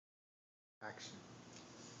action.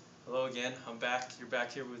 Hello again, I'm back. You're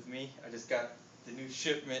back here with me. I just got the new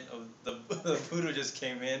shipment of the Obutto just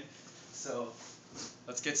came in. So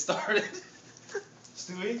let's get started.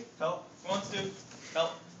 Stewie, help. Come on, Stu.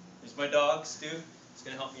 Help. Here's my dog, Stu. He's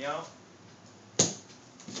gonna help me out.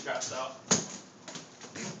 Straps out.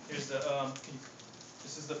 Here's the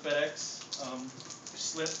this is the FedEx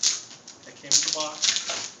slip that came in the box.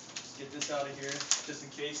 Let's get this out of here just in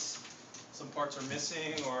case some parts are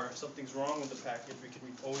missing or something's wrong with the package. We can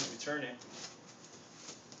always return it.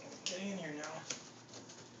 Get in here now.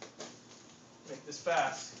 Make this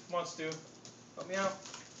fast. Come on, Stu. Help me out.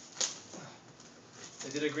 They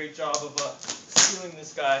did a great job of sealing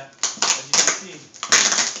this guy, as you can see.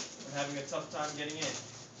 I'm having a tough time getting in.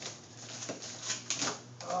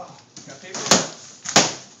 Oh, got paper?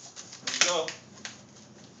 Let's go.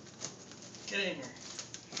 Get in here.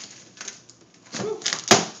 Woo.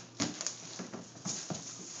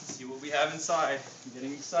 Let's see what we have inside. I'm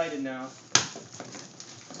getting excited now.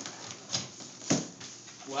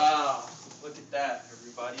 Wow, look at that,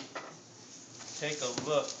 everybody. Take a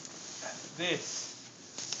look at this.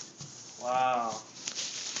 Wow.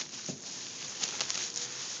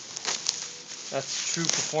 That's true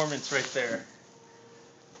performance right there.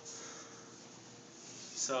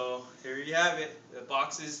 So here you have it. The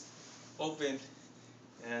box is open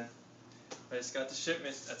and I just got the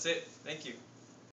shipment. That's it. Thank you.